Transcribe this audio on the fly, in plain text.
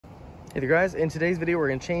Hey there guys, in today's video we're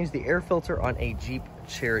going to change the air filter on a Jeep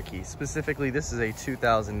Cherokee. Specifically, this is a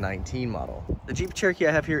 2019 model. The Jeep Cherokee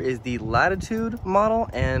I have here is the Latitude model,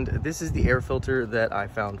 and this is the air filter that I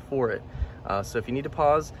found for it. So if you need to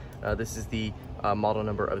pause, this is the model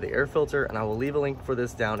number of the air filter, and I will leave a link for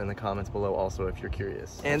this down in the comments below also if you're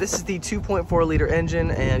curious. And this is the 2.4 liter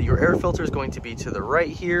engine, and your air filter is going to be to the right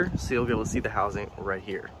here, so you'll be able to see the housing right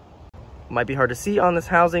here. Might be hard to see on this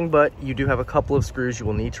housing, but you do have a couple of screws you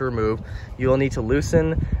will need to remove. You will need to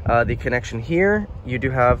loosen the connection here. You do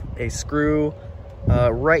have a screw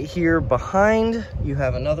right here behind. You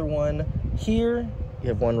have another one here. You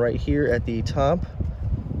have one right here at the top.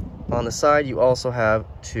 On the side, you also have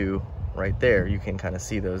two right there. You can kind of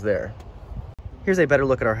see those there. Here's a better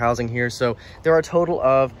look at our housing here. So there are a total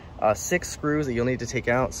of 6 screws that you'll need to take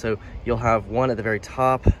out. So you'll have one at the very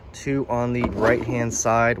top, 2 on the right hand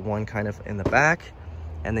side, 1 kind of in the back,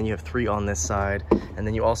 and then you have 3 on this side. And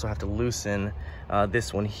then you also have to loosen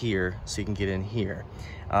this one here so you can get in here.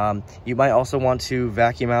 You might also want to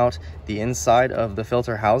vacuum out the inside of the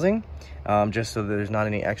filter housing just so that there's not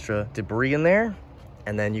any extra debris in there.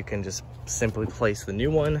 And then you can just simply place the new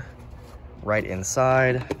one right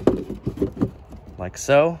inside like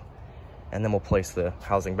so. And then we'll place the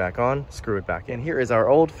housing back on, screw it back in. Here is our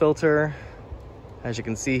old filter, as you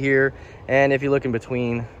can see here. And if you look in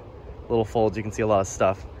between little folds, you can see a lot of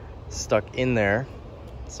stuff stuck in there.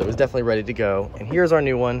 So it's definitely ready to go. And here's our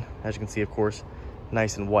new one, as you can see, of course,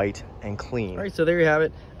 nice and white and clean. All right, so there you have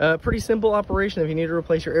it. Pretty simple operation if you need to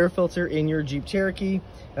replace your air filter in your Jeep Cherokee.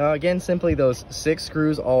 Again, simply those 6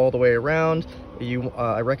 screws all the way around.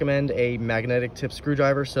 I recommend a magnetic tip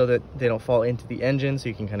screwdriver so that they don't fall into the engine, so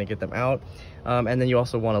you can kind of get them out. And then you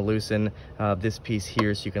also want to loosen this piece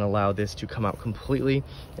here so you can allow this to come out completely.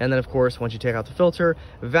 And then of course, once you take out the filter,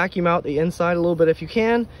 vacuum out the inside a little bit if you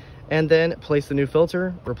can, and then place the new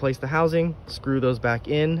filter, replace the housing, screw those back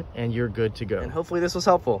in, and you're good to go. And hopefully this was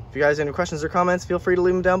helpful. If you guys have any questions or comments, feel free to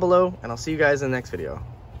leave them down below, and I'll see you guys in the next video.